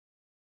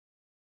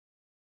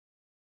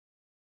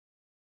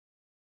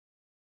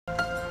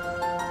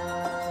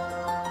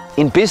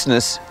In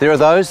business, there are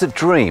those that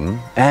dream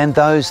and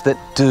those that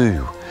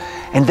do.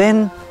 And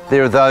then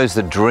there are those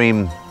that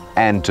dream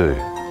and do.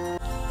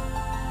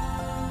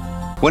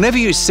 Whenever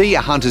you see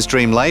a Hunter's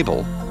Dream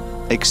label,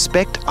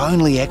 expect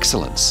only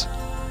excellence.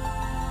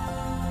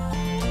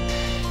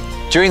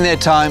 During their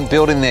time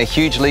building their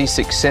hugely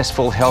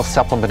successful health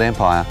supplement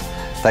empire,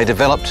 they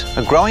developed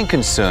a growing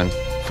concern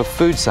for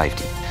food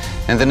safety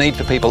and the need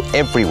for people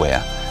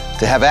everywhere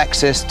to have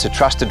access to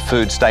trusted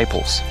food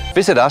staples.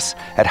 Visit us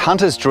at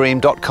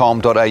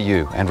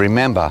huntersdream.com.au and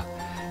remember,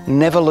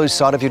 never lose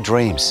sight of your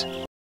dreams.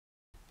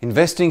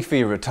 Investing for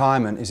your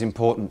retirement is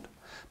important,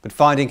 but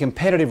finding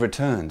competitive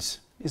returns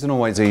isn't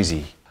always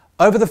easy.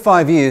 Over the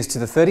 5 years to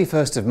the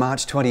 31st of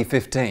March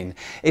 2015,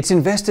 its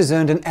investors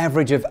earned an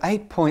average of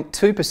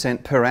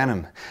 8.2% per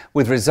annum.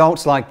 With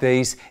results like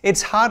these,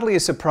 it's hardly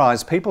a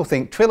surprise people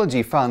think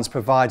Trilogy Funds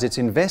provides its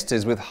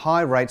investors with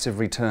high rates of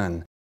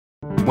return.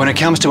 When it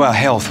comes to our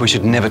health, we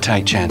should never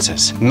take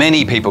chances.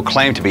 Many people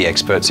claim to be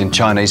experts in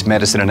Chinese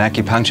medicine and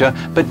acupuncture,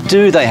 but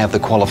do they have the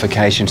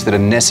qualifications that are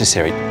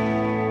necessary?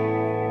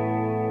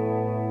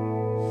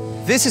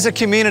 This is a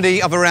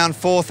community of around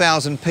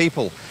 4,000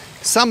 people.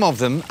 Some of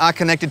them are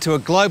connected to a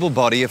global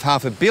body of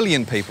 500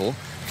 million people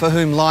for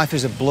whom life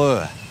is a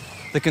blur.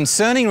 The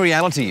concerning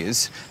reality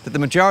is that the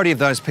majority of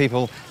those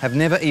people have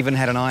never even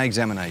had an eye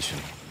examination.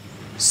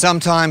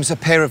 Sometimes a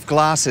pair of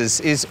glasses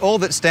is all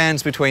that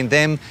stands between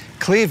them,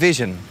 clear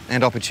vision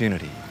and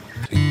opportunity.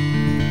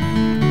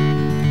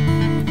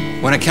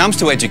 When it comes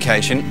to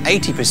education,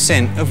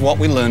 80% of what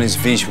we learn is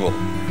visual.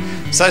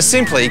 So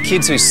simply,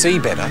 kids who see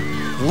better,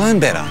 learn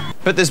better.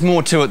 But there's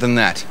more to it than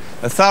that.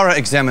 A thorough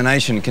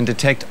examination can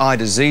detect eye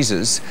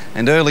diseases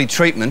and early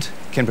treatment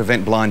can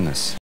prevent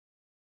blindness.